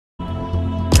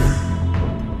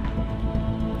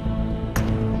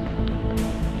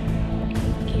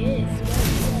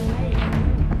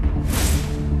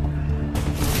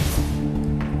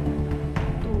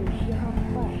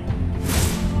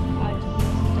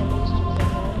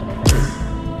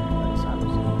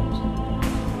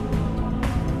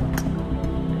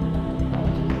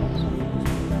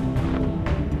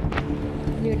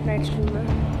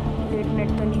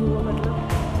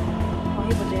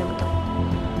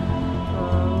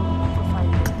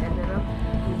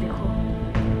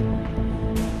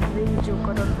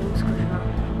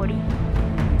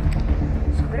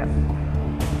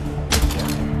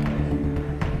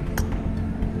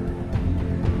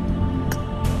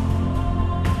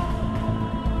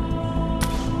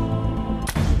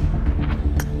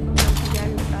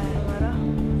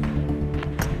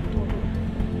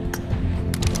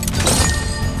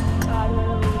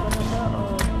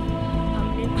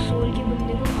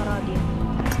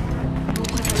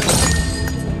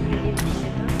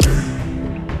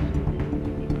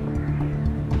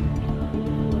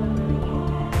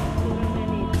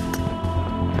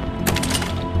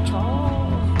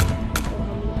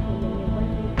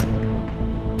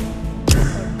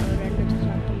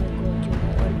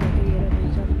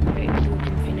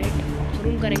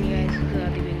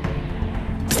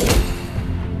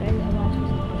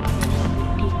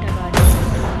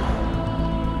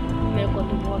कर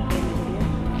दूँ, बहुत देर हो रही है।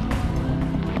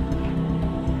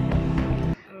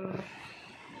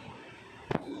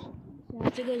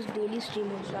 शायद से गाइस डेली स्ट्रीम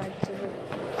हो, शायद से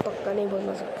पक्का नहीं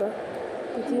बोलना सकता,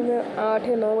 क्योंकि मैं 8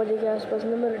 या 9 बजे के आसपास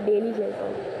में मैं डेली खेलता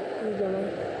हूँ BGMI,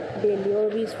 डेली, और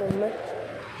भी इस फ़ोन में।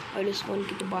 और इस फ़ोन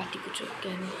की तो बात ही कुछ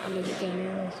कहने अलग ही कहने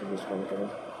हैं, वैसे भी इस फ़ोन करो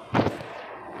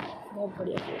बहुत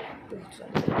बढ़िया फ़ोन।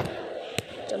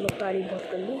 चलो तारीफ बहुत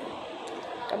कर ली।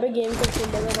 अबे गेम कब खेल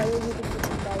लेगा भाई, ये तो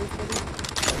बारिश करी।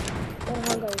 और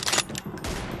हाँ गाइस,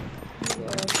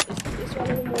 इस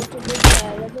वाले में मोड से देख के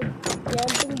आएगा तो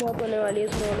कैंपिंग बहुत होने वाली है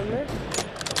इस मोड में,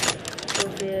 तो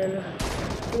फिर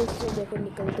इससे देखो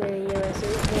निकलते नहीं है वैसे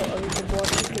ही, तो अभी तो बहुत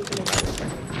ही खेलने वाले हैं।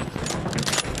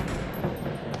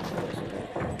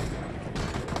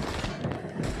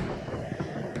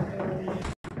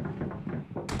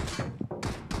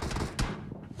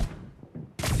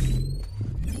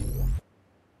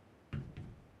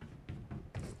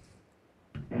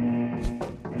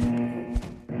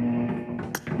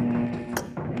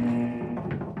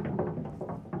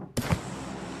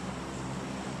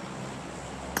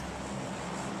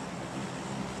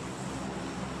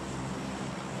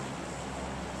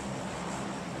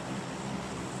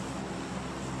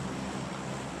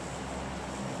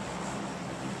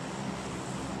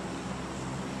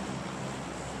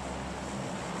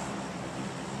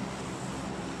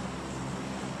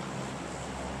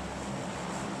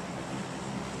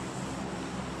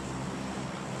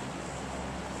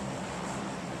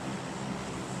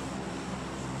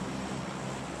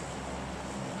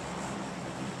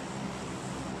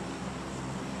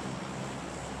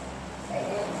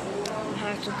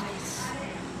 हाँ तो गाइस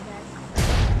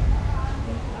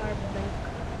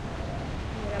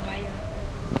मेरा भाई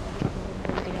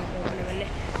बोलने वाले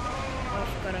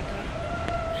ऑफ करा था,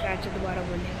 शायद से दोबारा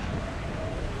बोलेगा।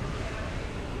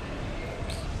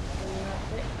 तो यहाँ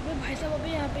पे अबे भाई साहब, अबे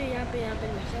यहाँ पे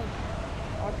भाई साहब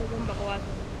ऑटो कम बकवास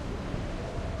हो।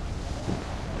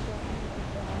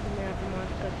 मैं यहाँ पे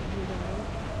मास्क कर दीजिए जा रहा हूँ,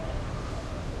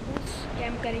 बस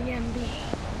कैंप करेंगे हम भी।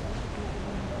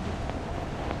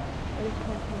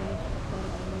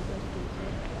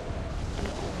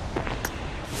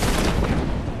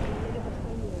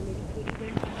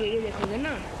 वीडियो देखोगे ना,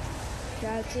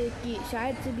 शायद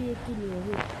से भी एक की नहीं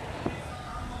होगी,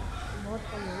 बहुत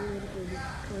कम होगी मेरी केडी,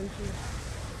 कौन सी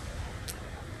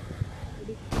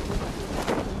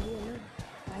है ना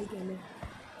भाई कहने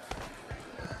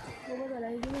वो बता रहा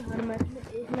है कि मैं हर मैच में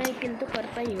एक ना एक किल तो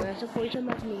करता ही हूँ, ऐसा कोई सा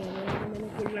मैच नहीं है मैंने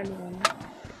किल ना निकालना।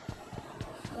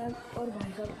 और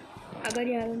भाई साहब अगर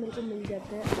यहाँ पे मेरे को मिल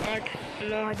जाते हैं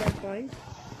 8-9 हज़ार पॉइंट,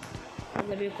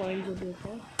 मतलब ये कॉइन जो भी होता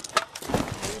है,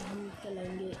 हम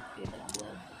चलाएंगे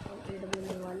AW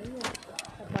लगवा लेंगे,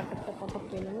 टप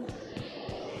खेलेंगे।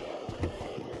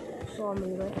 100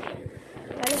 मिल गए,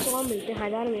 पहले 100 मिलते,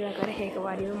 1000 मिला करें एक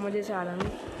बारी में, मज़े से आ रहा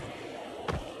हूँ।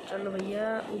 चलो भैया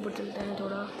ऊपर चलते हैं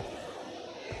थोड़ा,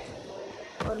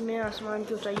 और मैं आसमान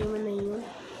की ऊंचाइयों में नहीं हूँ।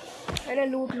 अरे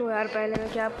लूट लो यार, पहले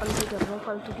मैं क्या पंक्ति कर रहा हूँ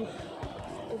फालतू की,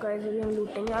 तो गाइस भी हम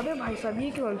लूटेंगे। अबे भाई साहब ये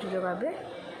कौन सी जगह पे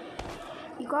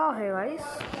क्या है गाइस,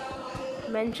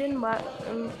 मेंशन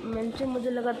मुझे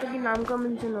लगा था कि नाम का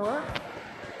मेंशन होगा,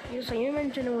 ये सही में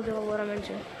मेंशन है, मुझे पूरा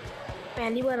मेंशन,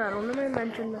 पहली बार आ रहा हूँ ना मैं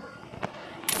मेंशन में।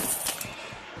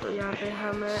 तो यहाँ पे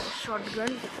हमें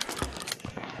शॉटगन,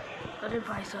 अरे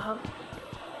भाई साहब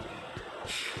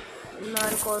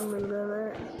नारकोस मिल गया, मैं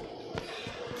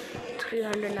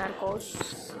 300 नारकोस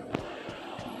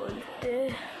बोलते।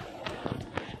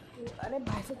 अरे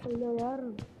भाई साहब चल जाओ यार,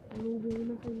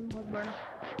 में बहुत बड़ा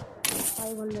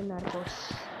 500 नारकोस,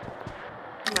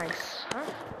 नाइस। हाँ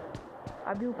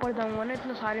अभी ऊपर जाऊँगा ना,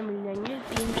 इतने सारे मिल जाएंगे,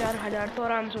 3-4 हज़ार तो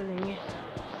आराम से हो जाएंगे।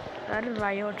 अरे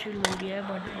राइट शील्ड मिल गया है,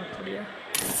 बहुत बढ़िया।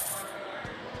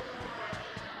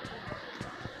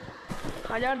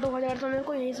 1000-2000 तो मेरे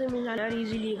को यहीं से मिल जाना यार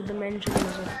इजीली एकदम मेंशन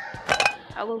में से,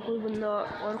 अगर कोई बंदा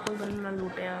ना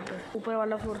लूटे। यहाँ पे ऊपर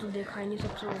वाला फ्लोर तो देखा ही नहीं,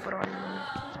 सबसे ऊपर वाला मैंने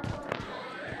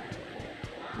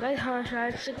गाइस। हाँ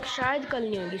शायद कल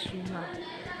नहीं होगी स्ट्रीम, हाँ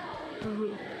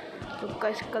तो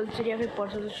कल से या फिर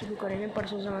परसों से शुरू करेंगे,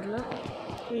 परसों से मतलब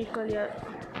कि कल या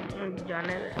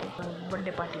जाने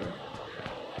बर्थडे पार्टी में,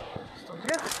 समझ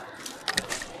रहे हो।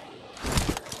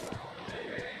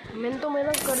 मैंने तो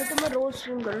मेरा करे तो मैं रोज़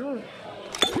स्ट्रीम कर लूँ,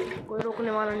 कोई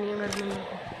रोकने वाला नहीं है घर में मेरे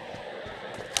को।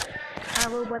 हाँ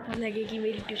वो पता लगे कि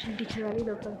मेरी ट्यूशन टीचर वाली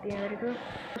रोक सकती है मेरे को,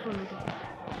 सुनो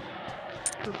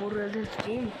तो पूरे दिन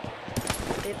स्ट्रीम,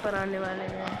 पेपर आने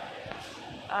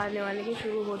वाले के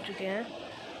शुरू हो चुके हैं,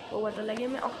 वो पता लगे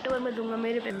मैं अक्टूबर में दूंगा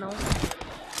मेरे पे ना।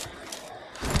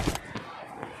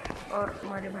 और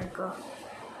हमारे भाई का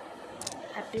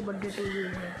हैप्पी बर्थडे टू यू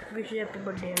है, विश हैप्पी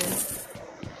बर्थडे है।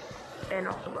 10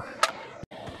 अक्टूबर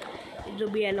जो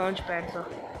भी है लॉन्च पैड था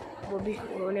वो भी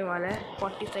होने वाला है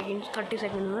 30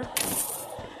 सेकेंड में।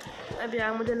 अब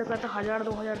यार मुझे लगा था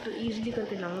 1000-2000 तो ईज़िली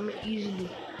करके जाऊँगा मैं, ईज़िली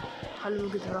हलू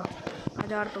की तरह।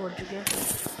 1000 तो हो चुके हैं,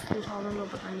 2000 का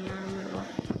पता नहीं यार मेरे को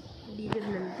डीके ले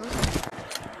लेता हूँ।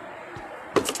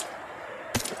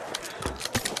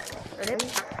 अरे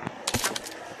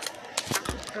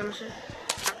तरह से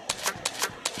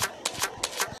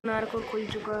नारकोर खुल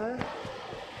चुका है।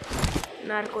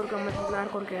 नारकोर का मतलब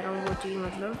नारकोर कह रहा हूँ वो चीज़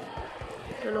मतलब।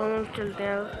 चलो हम चलते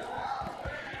हैं।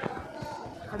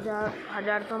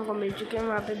 1000 तो हमको मिल चुके हैं,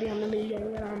 वहाँ पे भी हमें मिल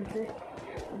जाएंगे आराम से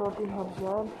 2-3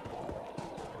 हजार।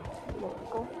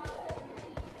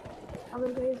 अगर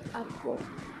गाइस आपको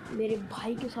मेरे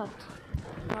भाई के साथ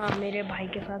मेरे भाई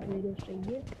के साथ वीडियो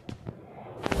चाहिए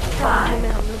में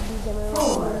हम लोग BGMI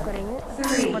करेंगे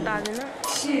तो बता देना।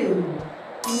 2,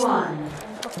 1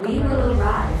 We will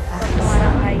arrive at the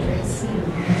भाई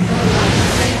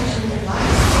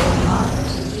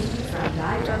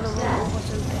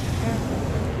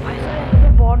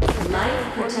Life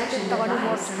protection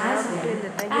device has been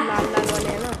लाल वाले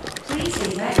हैं ना, Please be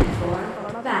ready for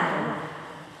battle.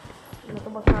 तो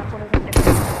बस आपको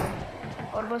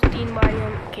और बस 3 बार ही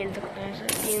हम खेल सकते हैं इसे।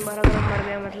 3 बार अगर हम मर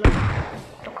गए मतलब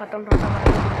तो ख़त्म रहता हमारा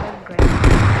गए।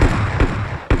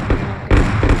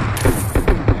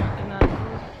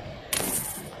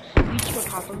 बीच में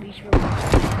उठा तो बीच में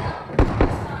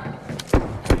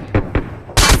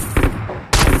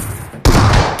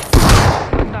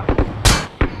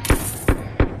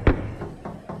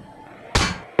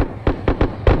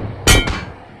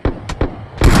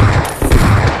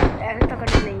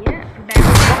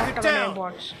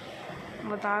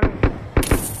बता रहे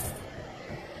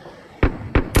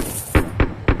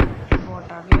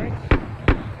बहुत आ गया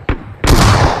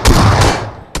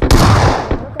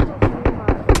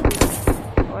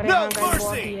और यहाँ का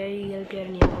बहुत ही है रीयल प्लेयर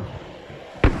नहीं है।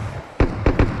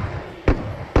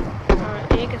 हाँ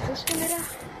एक असिस्ट मेरा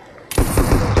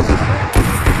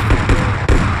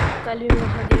कल भी मेरे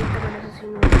साथ एक मैंने से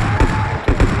सीन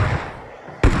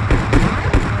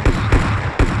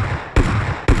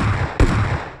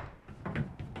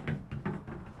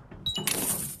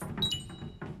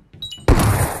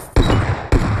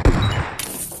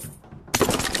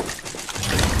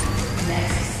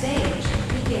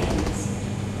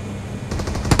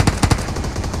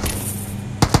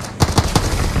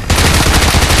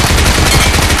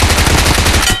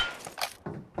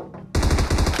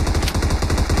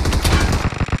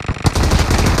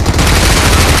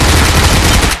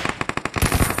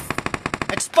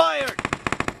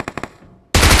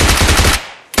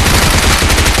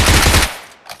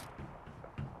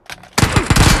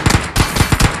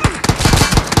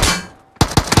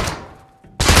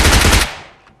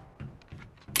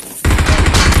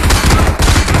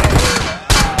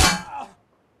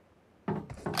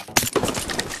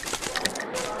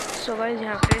सो गाइस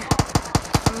यहाँ पे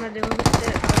हमने देखो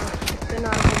कितने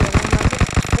नार हो गए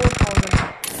 4000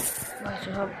 भाई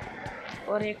साहब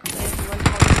और एक 1000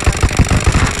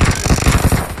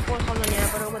 यहाँ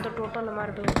पर होगा तो टोटल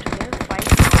हमारे पे हो चुके हैं 5।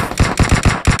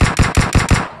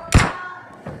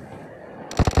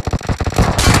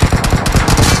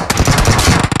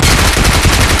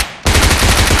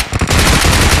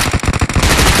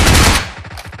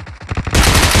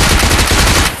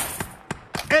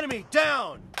 Enemy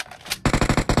down!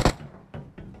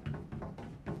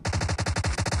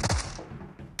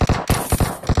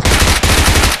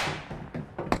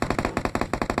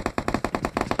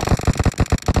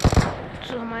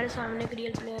 तो हमारे सामने एक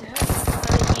रियल प्लेयर है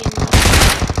और ये नहीं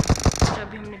जो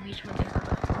अभी हमने बीच में देखा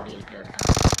था रियल प्लेयर था।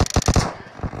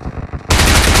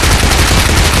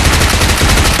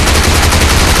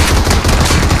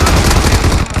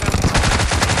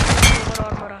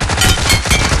 और मरा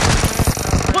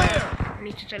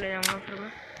नीचे चले जाऊंगा फिर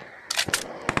मैं।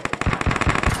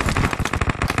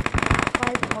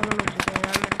 5000 हो चुके हैं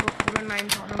यार मेरे को पूरा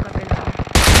 9000 का पे लगा।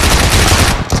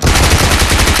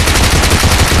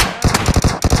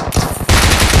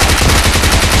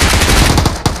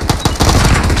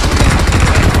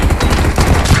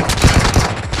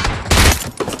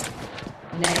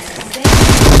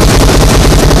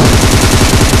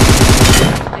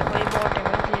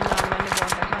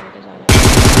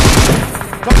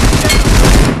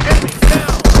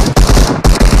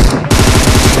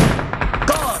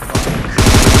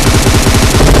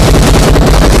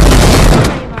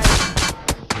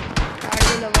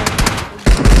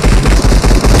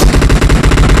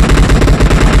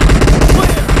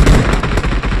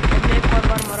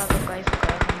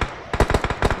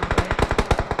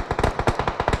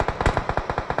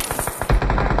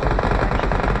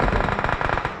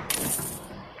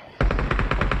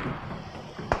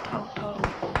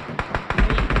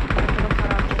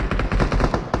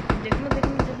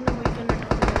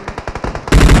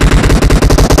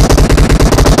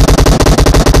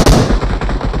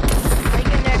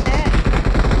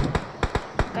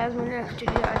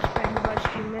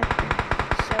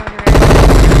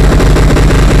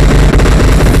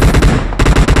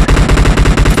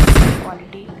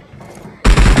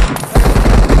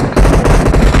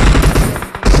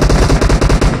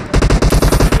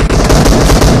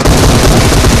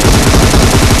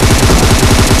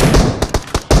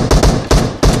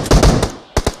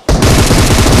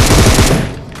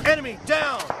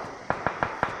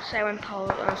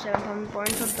 था हम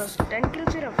पॉइंट्स और 10 किल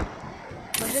सिर्फ।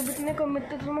 वैसे इतने कम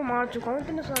मिलते तो मैं मार चुका हूँ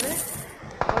इतने सारे,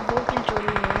 और 2 किल चोरी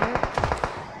हुए हैं।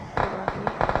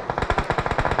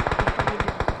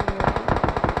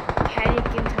 खैर ये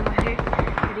किल्स हमारे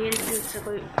रियल किल्स से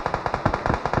कोई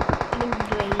लिंक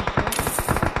नहीं है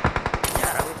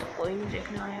यार। अभी तो कोई नहीं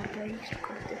देखना यार, क्या ही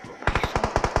करते हो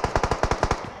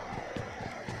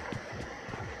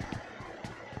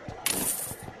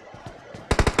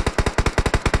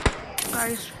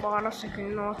गाइस। 12 सेकंड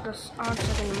 9 10 8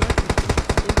 सेकंड में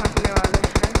ये हटने वाले हैं।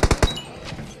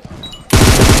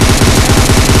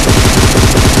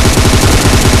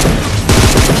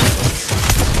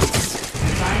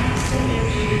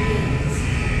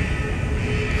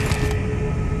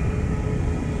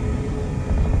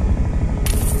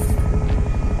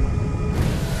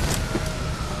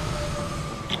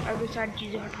 अभी सारी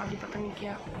चीज़ें हटा दी, पता नहीं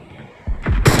क्या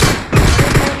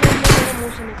मेरे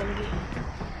मुँह से निकल गई।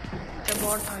 अच्छा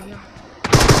बहुत था गया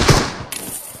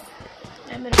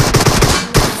मेरे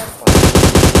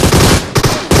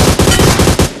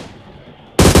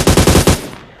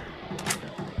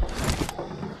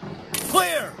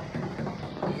Clear!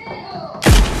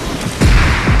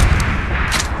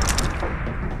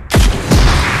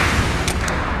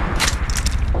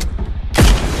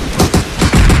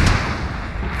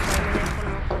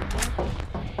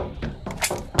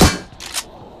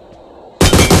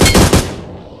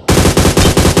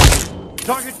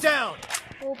 Target down!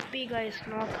 OP guys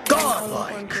not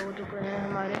Godlike! Point हो चुके हैं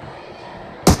हमारे।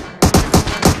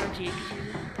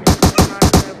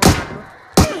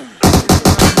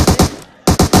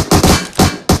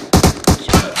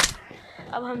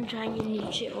 अब हम जाएंगे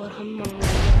नीचे और हम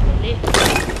मंगवाएंगे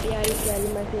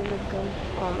पहले माई फेवरेट गन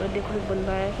ऑमलेट। देखो एक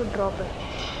बंदा है तो ड्रॉप है,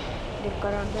 देख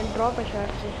कर आते हैं ड्रॉप है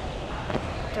शायद से।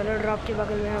 चलो ड्रॉप के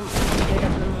बगल में हम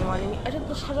मंगवा लेंगे। अच्छा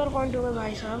 10,000 पॉइंट हो गए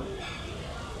भाई साहब।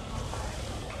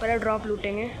 पहले ड्रॉप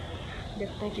लूटेंगे,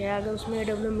 देखते हैं क्या है। अगर उसमें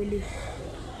AW मिली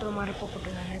तो हमारे को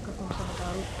पटेगा है, कसम से बता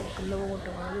रहा हूँ तो लोगों को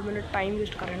टका। अभी मैंने टाइम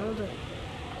वेस्ट करे ना उधर,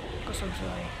 कसम से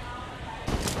भाई।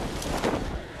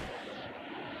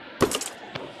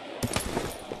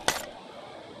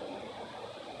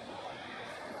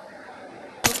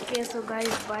 Okay so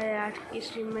guys bye. आज की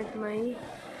स्ट्रीम में इतना ही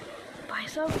भाई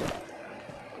साहब।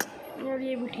 यार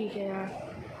ये भी ठीक है यार।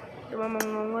 तो मैं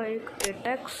मंगवाऊँगा एक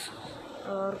एटेक्स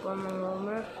और कौन मंगवाऊँ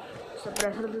मैं,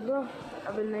 सप्रेसर दे दो।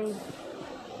 अभी नहीं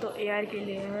तो AR के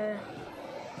लिए है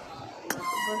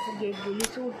बस ये गिली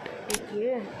सूट एक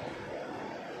ये,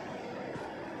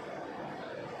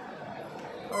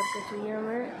 और क्या चाहिए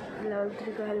हमें। लेवल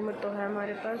 3 का हेलमेट तो है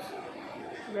हमारे पास।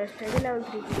 वेस्ट है कि लेवल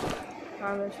 3 की,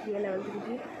 हाँ वेस्ट भी है लेवल 3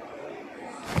 की।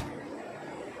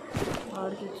 और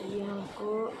क्या चाहिए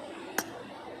हमको,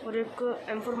 और एक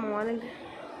M4 मंगवा लेंगे।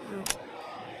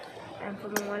 M4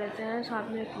 मंगवा लेते हैं, साथ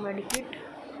में एक मेडिकिट।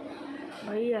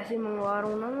 भाई ऐसे ही मंगवा रहा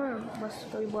हूँ ना मैं, बस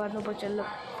कई बार में पता चल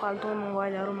फालतू में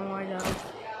मंगवाया जा रहा हूँ।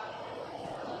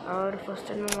 और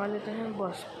फर्स्ट एड मंगवा लेते हैं,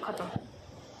 बस ख़त्म।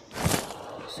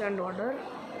 Send order.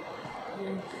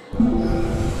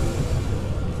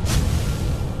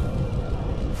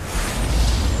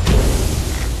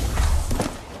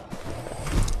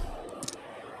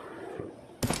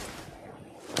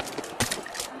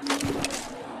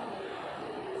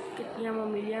 कितनी एमओ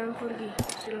मिली है M4 की,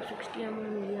 सिर्फ 60 एमओ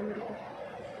मिली है मेरे को।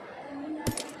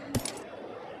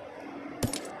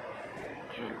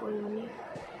 खैर कोई नहीं।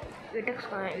 एटेक्स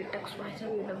कहाँ है, एटेक्स भाई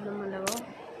साहब AW में लगाओ,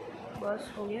 बस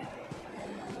हो गया।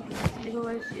 देखो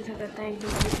भाई ऐसा करते हैं, एकदम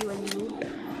छोटी वाली लूट,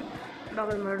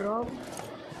 बगल में ड्रॉप।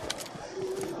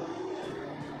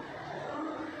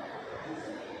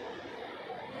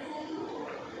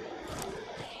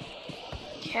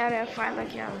 खैर यार फ़ायदा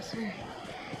क्या है वैसे,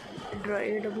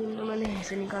 AW तो मैंने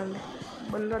ऐसे निकाल दिया,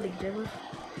 बंदा दिख जाए बस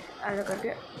ऐसा करके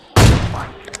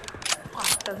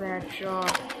फट से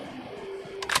हेडशॉट।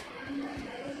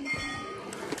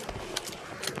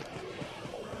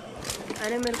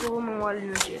 अरे मेरे को वो मंगवा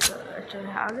लेना चाहिए था। अच्छा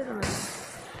है आगे तो नहीं,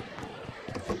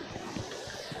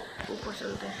 ऊपर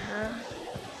चलते हैं,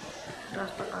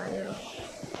 रास्ता कहाँ है।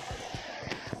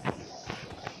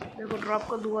 देखो ड्रॉप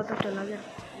का दुआ तक चला गया,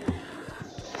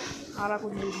 सारा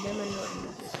कुछ लूट लिया मैंने।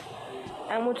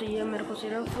 एमओ चाहिए मेरे को,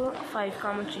 सिर्फ 5 का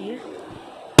एमओ चाहिए।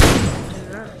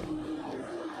 चलना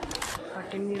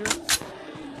हटेंगे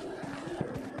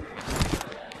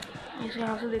इस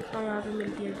यहाँ से देखता हूँ यहाँ पे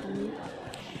मिलती है कि नहीं।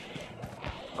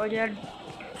 और यार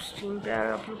स्ट्रीम पे यार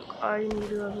आप लोग आ ही नहीं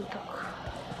रहे अभी तक,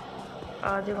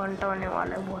 आधे घंटा होने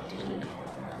वाला है बहुत ही जल्दी।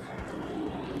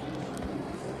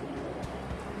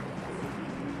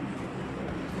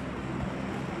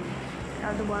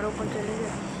 यार दोबारा ऊपर चले जा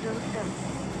सकते हैं,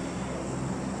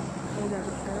 हो जा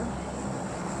सकता है।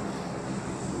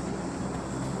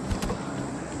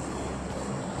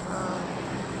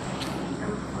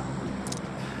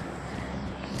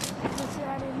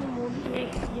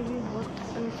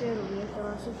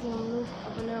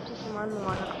 सामान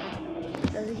मंगा सकते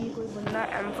हैं। जैसे कि कोई बंदा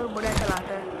M4 बढ़िया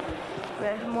चलाता है,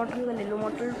 वैसे मोटर का ले लो,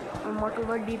 मोटर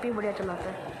पर DP बढ़िया चलाता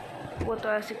है, वो तो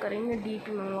ऐसे करेंगे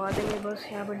DP मंगवा देंगे बस।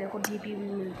 यहाँ पर देखो DP भी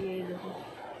मिलती है, ये देखो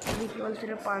DP वाली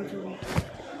सिर्फ 500 की।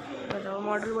 बताओ,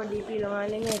 मोटर पर DP लगा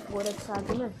लेंगे पूरे साथ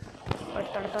में और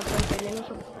तड़ता कर लेंगे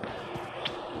सब।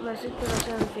 वैसे तो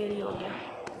वैसे अनफेयर ही हो गया।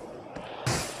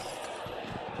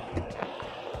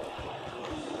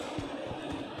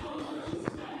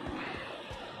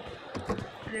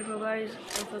 देखो गाइस,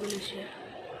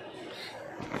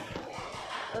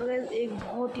 और गाइस एक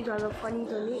बहुत ही ज़्यादा फनी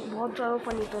तो नहीं, बहुत ज़्यादा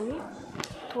फनी तो नहीं,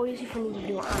 थोड़ी सी फनी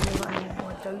वीडियो आने वाली है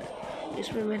बहुत जल्द।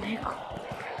 इसमें मैंने एक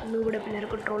नूबड़े प्लेयर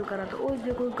को ट्रोल करा था। ओह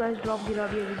देखो गाइस, ड्रॉप गिरा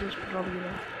भी, अभी जस्ट ड्रॉप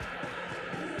गिरा।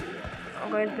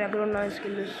 और गाइस बैकग्राउंड नॉइज़ के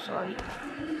लिए सॉरी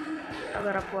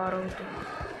अगर आपको आ रहा हो तो।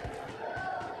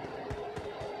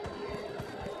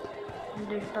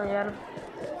 देखता हूँ यार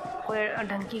कोई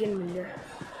ढंग की गन मिल जाए।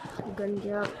 गन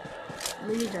क्या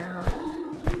मिल ही जाए। हाँ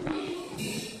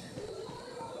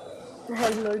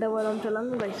हेलो, डबल हम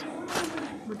चलाऊंगा गाइस,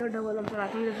 मतलब डबल हम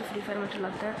चलाते हैं जैसे फ्री फायर में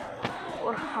चलाते हैं।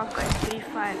 और हाँ गाइस फ्री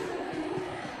फायर,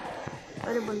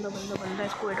 अरे बंदा बंदा बंदा,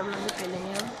 इसको एडम लगे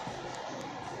खेलेंगे हम।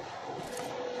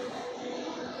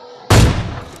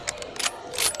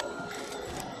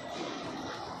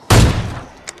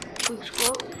 कुछ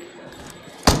को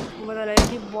पता लगा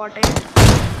कि बॉट है।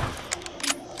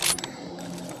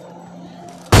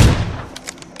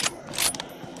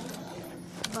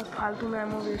 बस फालतू में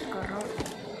एमओ वेस्ट कर रहा हूँ।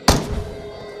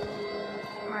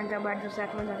 हाँ जा बैठ जा,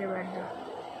 सैक में जाके बैठ जा।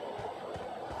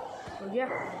 हो गया,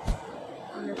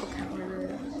 देखो फेंकने दे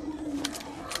रहा,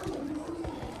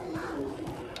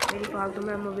 मेरी फालतू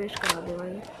में एमओ वेस्ट करा दे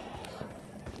भाई।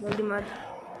 जल्दी मत,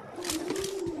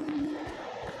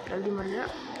 जल्दी मर जा।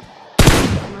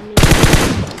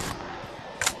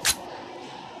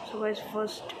 सो गाइस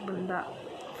फर्स्ट बंदा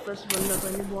तो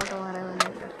नहीं, बॉट हमारा है मैंने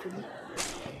एक्चुअली।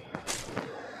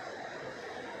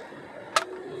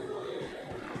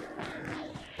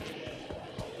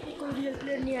 कोई रियल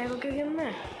प्लेयर नहीं आएगा क्या गेम में?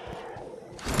 एक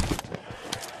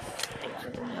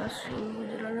सेकंड यार, स्क्रीन को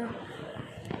जरा ना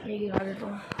ये गिरा देता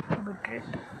हूँ बिटरेट।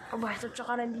 और भाई सब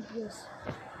चका रहे DPS,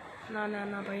 ना ना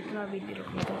ना भाई इतना भी नहीं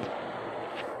रखना था।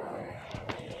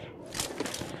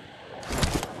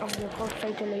 अब देखो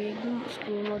सही चलेगी एकदम,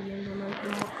 स्क्रीन और गेम दोनों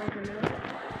एकदम मक्का चलेगा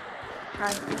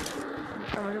शायद,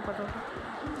 तो मुझे पता था।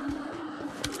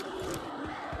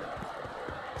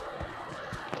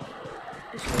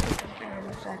 इसलिए तो करते हैं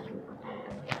जो शायद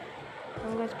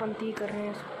हम बस पंती कर रहे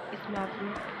हैं इस मैप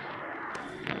में,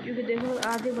 क्योंकि देखो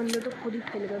आधे बंदे तो खुद ही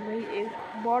खेल गए भाई। एक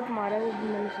बॉट मारा है वो भी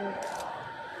मैंने से,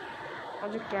 और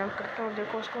जो कैंप करता हूँ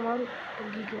देखो उसको मारूँ तो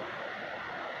गीगो,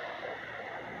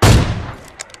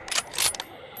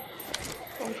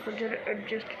 उसको जो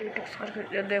एडजस्ट एटेक्स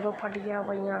करके देखो फट गया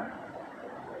भैया।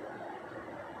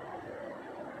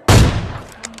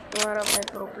 तुम्हारा भाई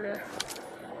प्रो प्लेयर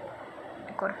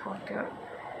कर फोड़ते हैं।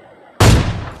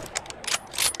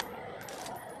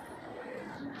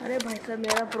 अरे भाई साहब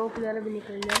मेरा प्रो प्लेयर भी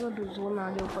निकल जाएगा, जोन आ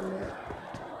गया ऊपर मेरा।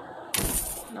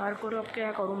 नारकोर अब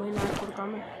क्या करूँ मैं, नारकोर का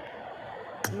मैं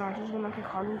नाचूस बना के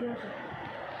खा लूँ क्या?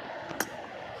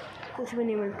 कुछ भी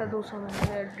नहीं मिलता 200 में,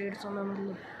 150 में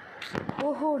मतलब।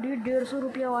 ओहो 150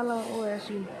 रुपया वाला, ओ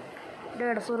ऐसी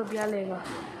 150 रुपया लेगा,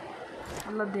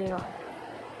 मतलब देगा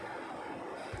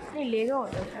नहीं, लेगा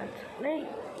होता है शायद, नहीं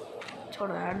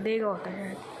छोड़ो यार, देगा होता है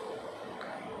शायद।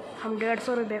 हम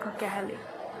 150 रुपये का क्या है ले,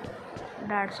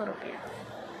 150 रुपया।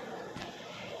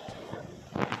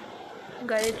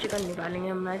 गाय चिकन निकालेंगे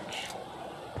हम मैच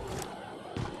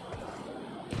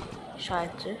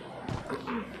शायद से।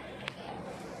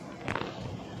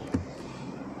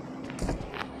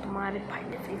 तुम्हारे भाई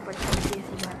ने फ्री पर चलती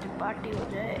ऐसी बात पार्टी हो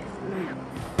जाए।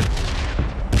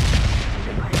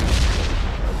 भाई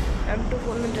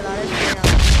M24 में चला रहे थे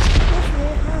उसमें।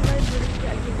 हाँ भाई लड़की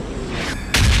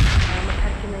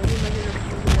नहीं, मुझे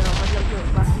लड़कियों की तरह मतलब जो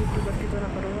बाकी की गलती तो ना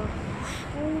करूँगा।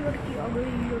 वो लड़की आ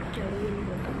गई, लड़की आ गई नहीं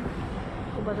पता,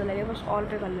 तो पता लगे बस ऑल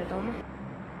पे कर लेता हूँ मैं।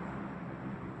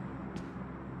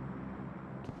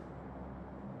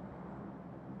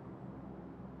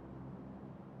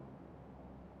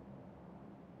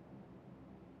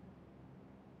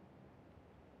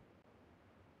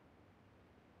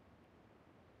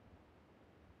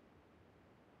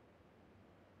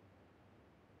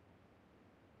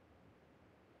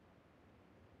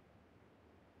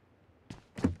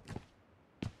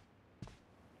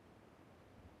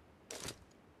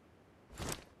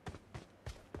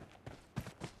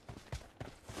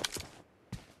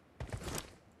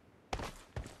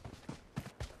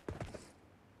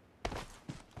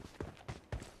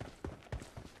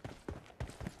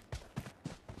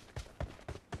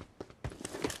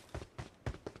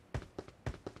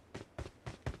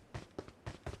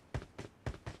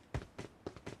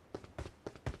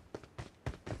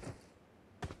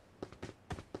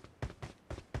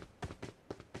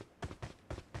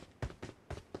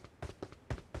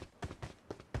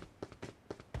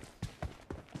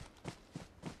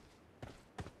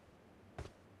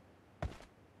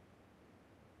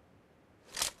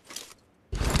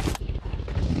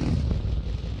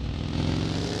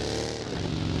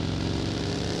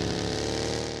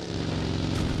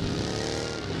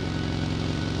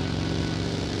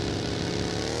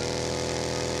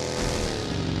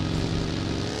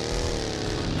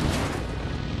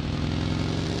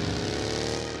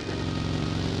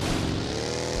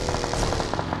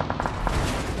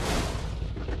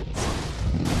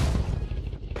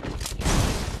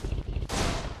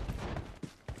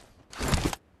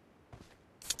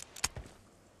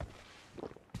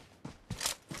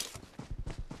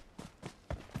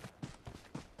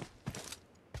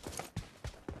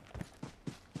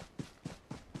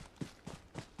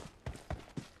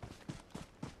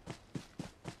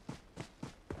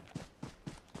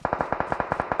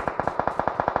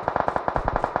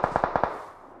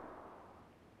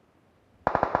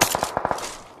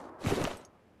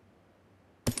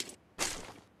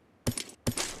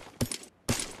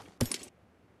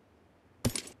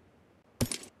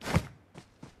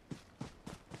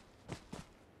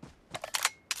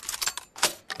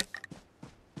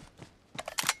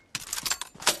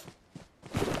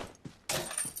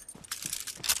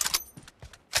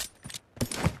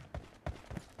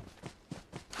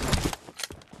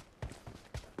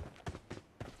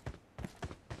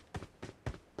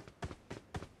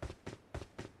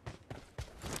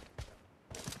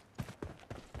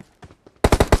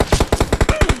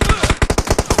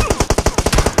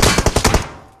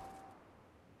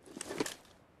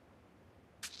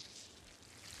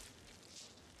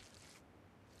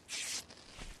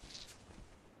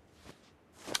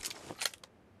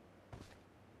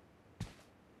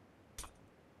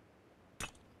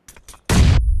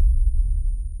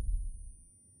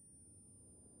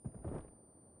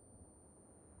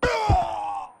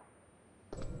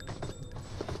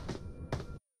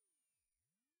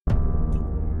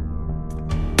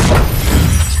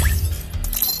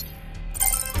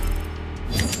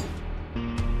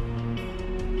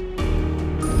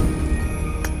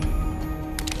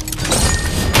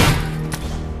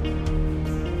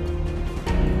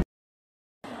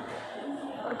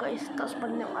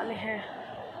 वाले हैं।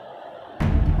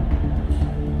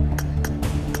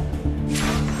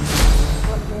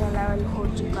 और मेरा लेवल हो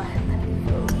चुका है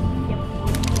 34।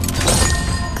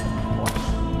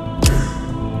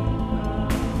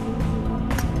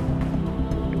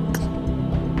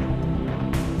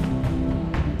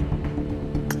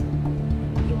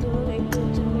 ये दोनों एक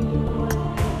दूसरे में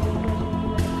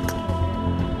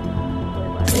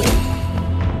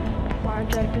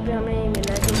 ₹5,000 पे हमें ये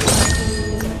मिला है,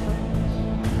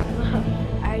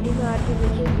 आईडी में आके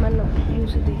देखिए, मतलब व्यू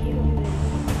से देखिए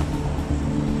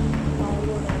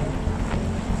डाउनलोड है।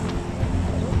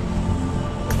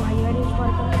 तो भाई यार इस बार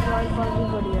का रॉयल पास भी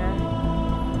बढ़िया है।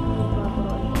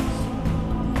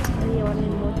 ये वाले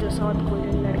बहुत साथ कोई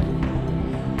लड़की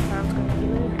डांस करती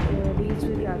है, रील्स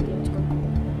भी आती है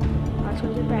आजकल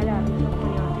से पहले आती है, सबको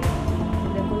नहीं आती।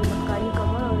 देखो ये मक्कारी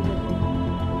कमर और देखो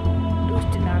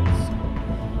दोस्त डांस।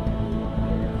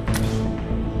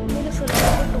 मेरे सुना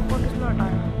को टोपा किसने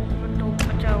हटाया? टोप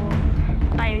बचा वो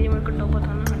टाइम नहीं, मेरे को टोपा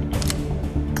था ना,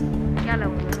 क्या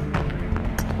लगूंगा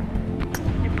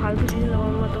फालतू चीज़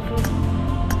लगाऊंगा तो फिर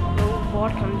लोग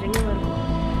बहुत समझेंगे मेरे को,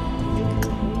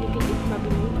 लेकिन इतना भी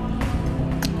नहीं।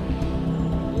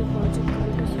 ये कौन सी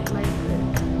कंप्यूटर सप्लाई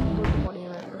बहुत बढ़िया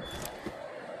है,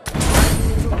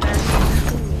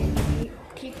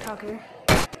 ठीक ठाक है।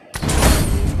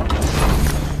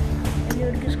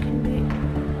 एलियट की स्किन भी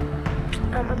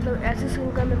मतलब ऐसे स्किन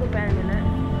का मेरे को पैन मिला है।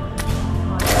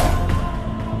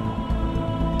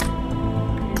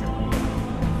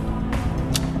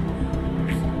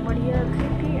 बढ़िया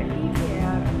ठीक है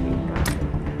यार,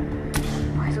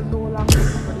 भाई साहब 2 लाख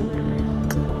पड़ी मेरे पे।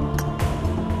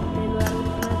 ले लो यार,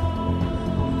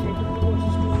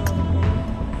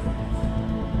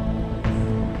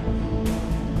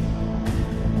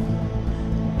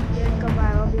 ये कब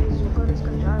आएगा भी जोकर,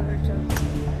 इसका 4 मिनट चल,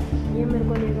 ये मेरे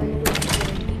को लेगा नहीं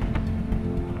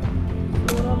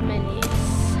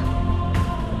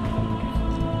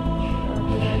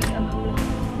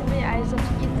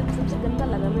सबसे गंदा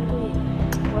लगा मेरे को ये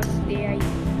verse AI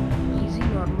easy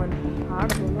normal hard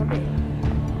दोनों पे।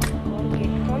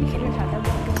 कौन खेलना चाहता है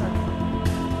बॉट के साथ?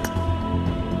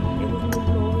 एक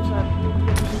लोगों के साथ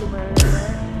बना रहता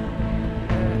है,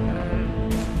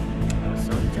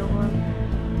 सोचो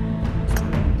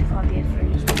दिखा दिया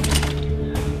फ्रेंड्स।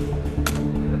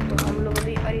 तो हम लोग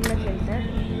अभी अरीना खेलते हैं,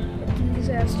 जल्दी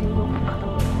से स्ट्रीम को खत्म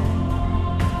करते हैं।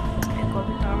 एक और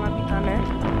भी ताना भी ताना है,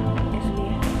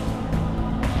 इसलिए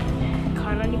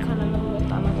खाना नहीं खाना ना, मुझे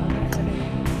ताना ताना है।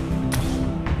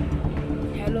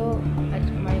 हेलो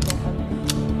माय बॉटल,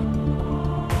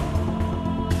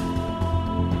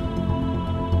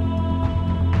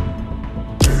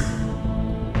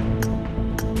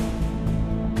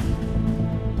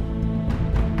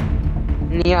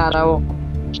 नहीं आ रहा वो।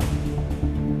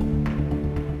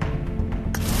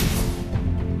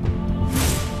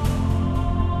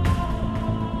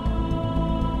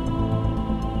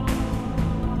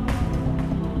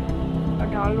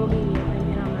 डाउनलोड ही नहीं है भाई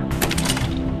मेरा मैप।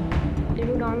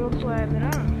 देखो डाउनलोड तो है मेरा।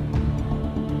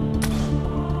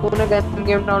 तूने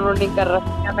गेम डाउनलोड नहीं कर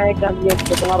रखा है? मैं एक गेम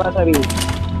खेलूंगा बस अभी।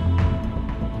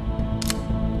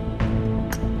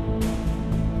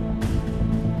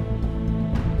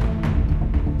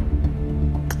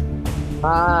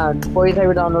 हाँ कोई सा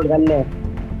भी डाउनलोड कर ले,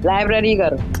 लाइब्रेरी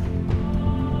कर।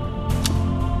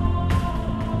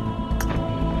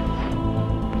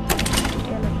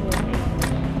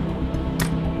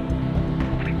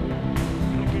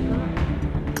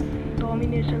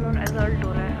 डोमिनेशन और एसल्ट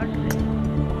हो रहा है, हट से।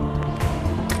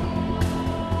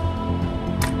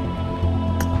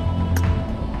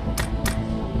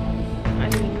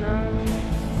 अलीना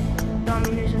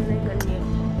डोमिनेशन नहीं करनी है।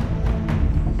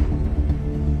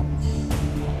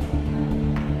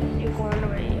 ये कौन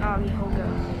भाई आगे हो गया?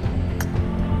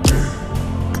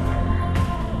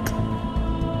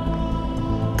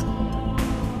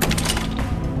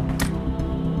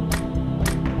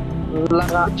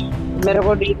 लगा मेरे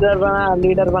को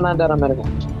लीडर बना दे रहा मेरे को।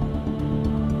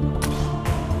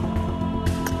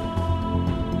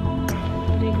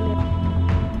 देख ले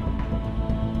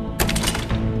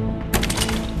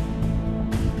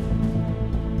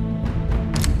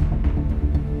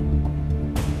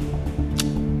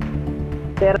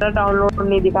तेरा डाउनलोड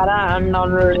नहीं दिखा रहा,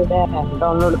 अनडाउनलोडेड है,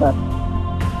 डाउनलोड कर।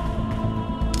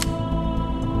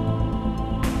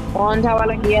 कौन सा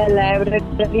वाला किया?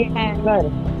 Library hanger.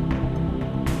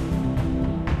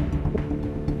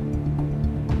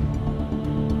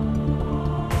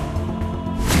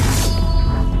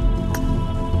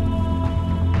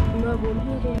 मैं बोल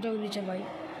भी कौन सा ग्लिच है भाई।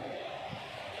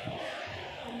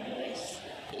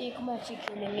 एक मैच ही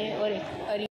खेलेंगे और एक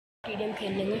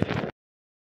खेलेंगे।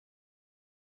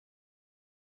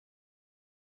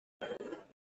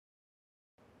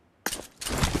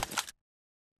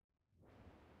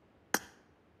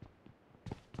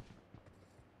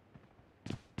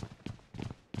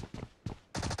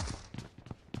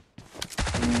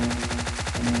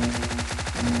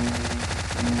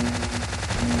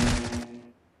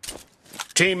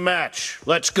 Team match.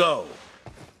 Let's go.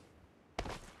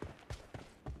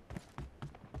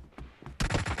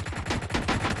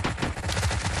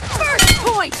 First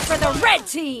point for the red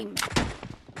team.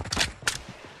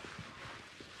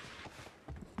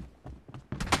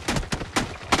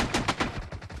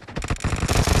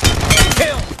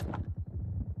 Kill.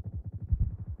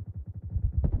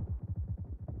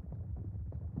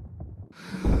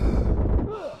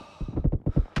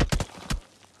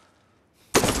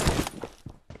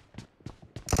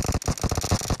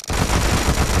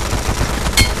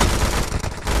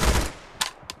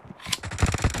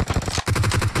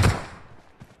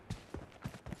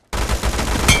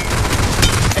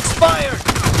 Expired.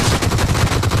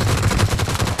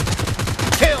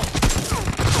 Kill.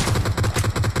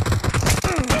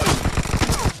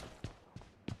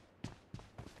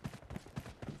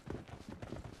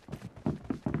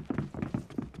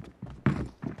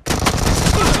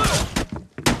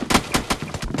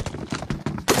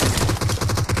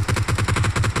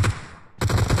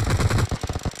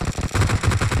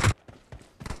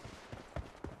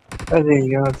 अरे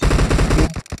यार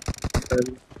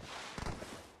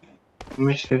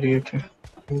मिस रही थे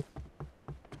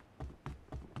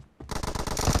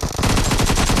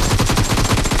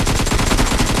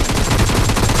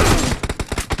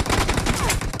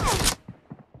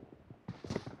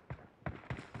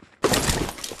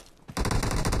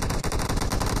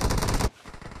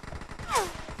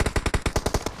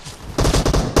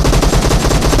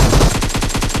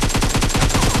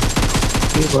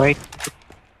भाई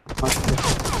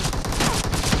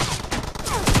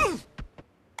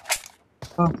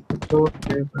तो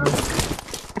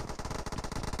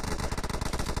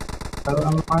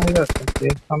मारेगा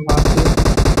देखा मार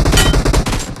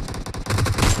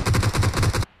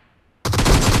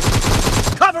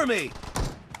Cover me.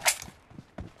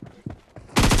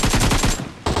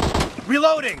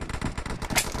 Reloading.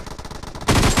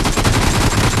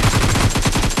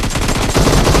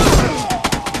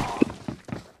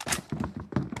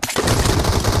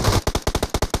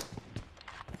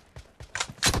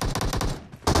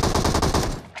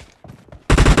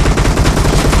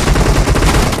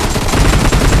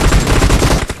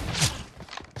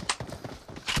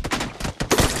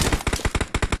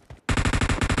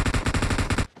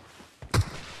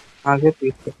 आगे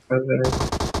पीछे कर रहे हैं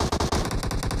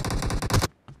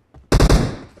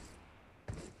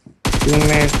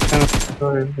teammates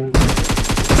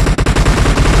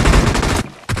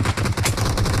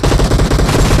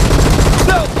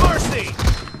No mercy.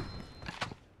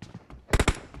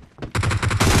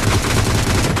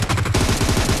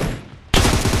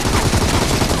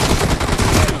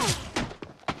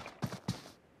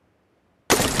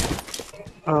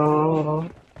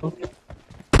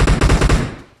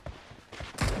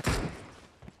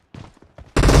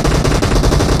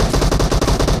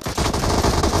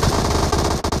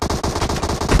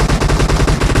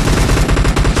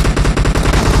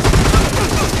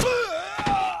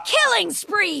 Killing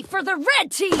spree for the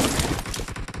red team.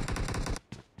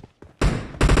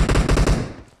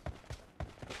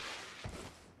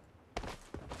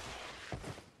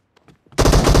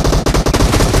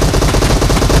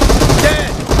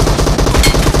 Dead.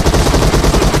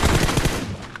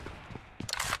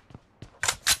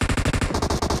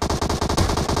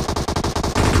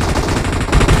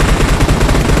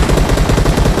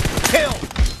 Kill.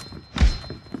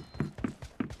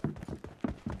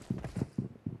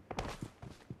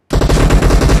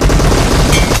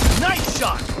 Nice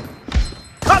shot.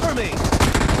 Cover me.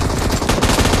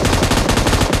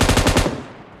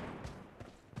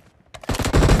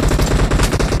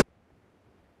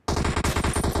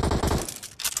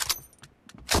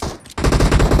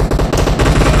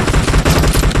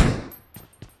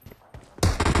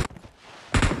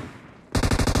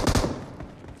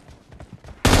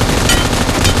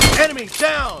 Enemy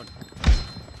down.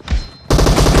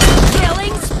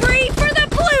 Killing spree for the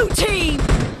blue team.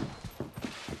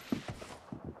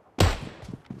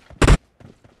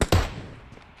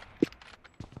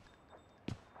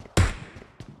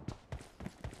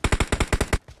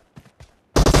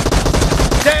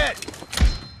 Dead.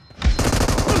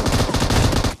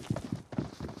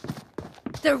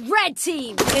 The red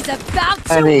team is about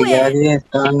to अरे यार win. ये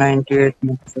 98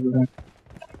 में चल रहा है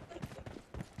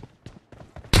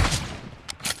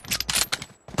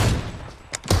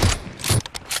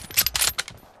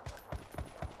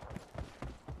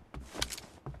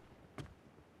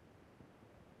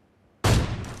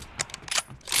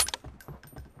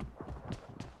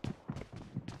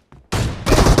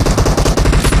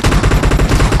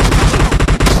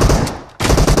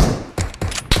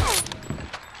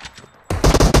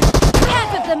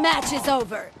Half of the match is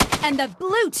over, and the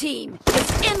blue team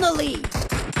is in the lead.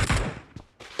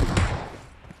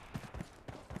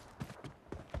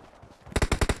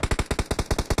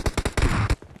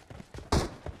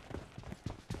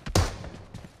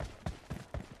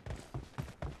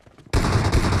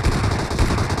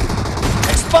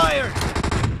 Expired!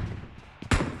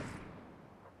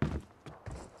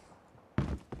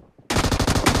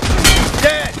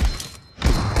 Dead!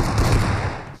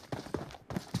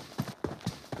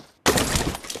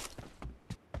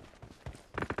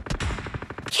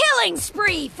 Killing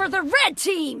spree for the red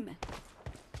team!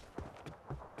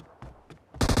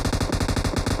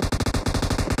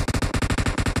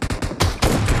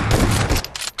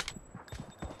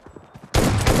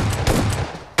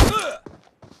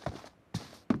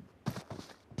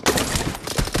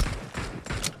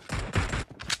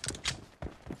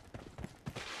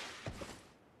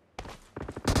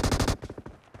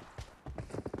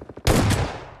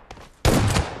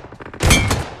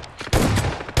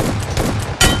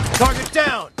 Target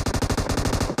down!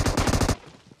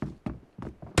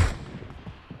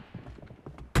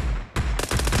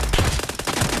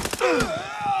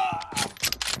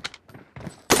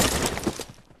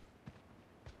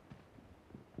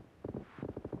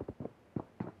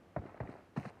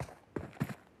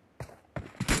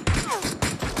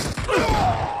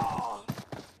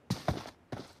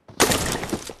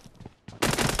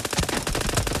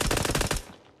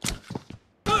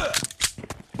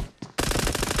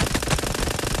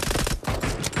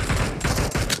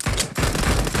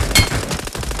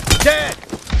 Dead!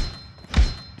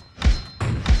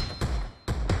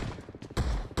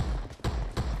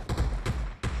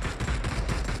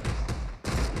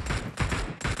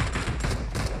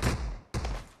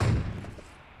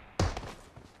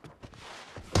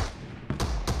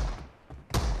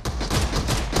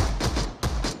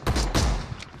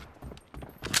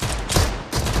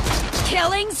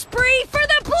 Killing spree for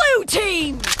the blue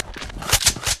team!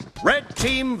 Red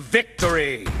team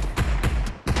victory!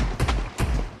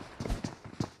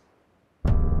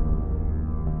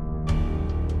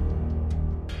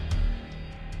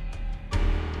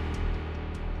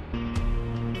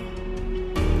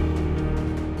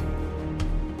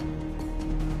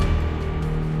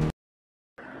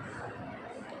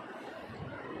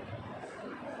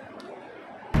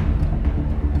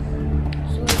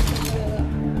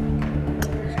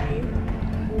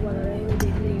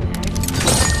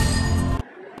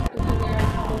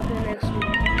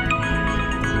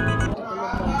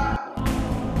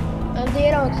 दे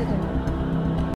रहा हूँ 1 second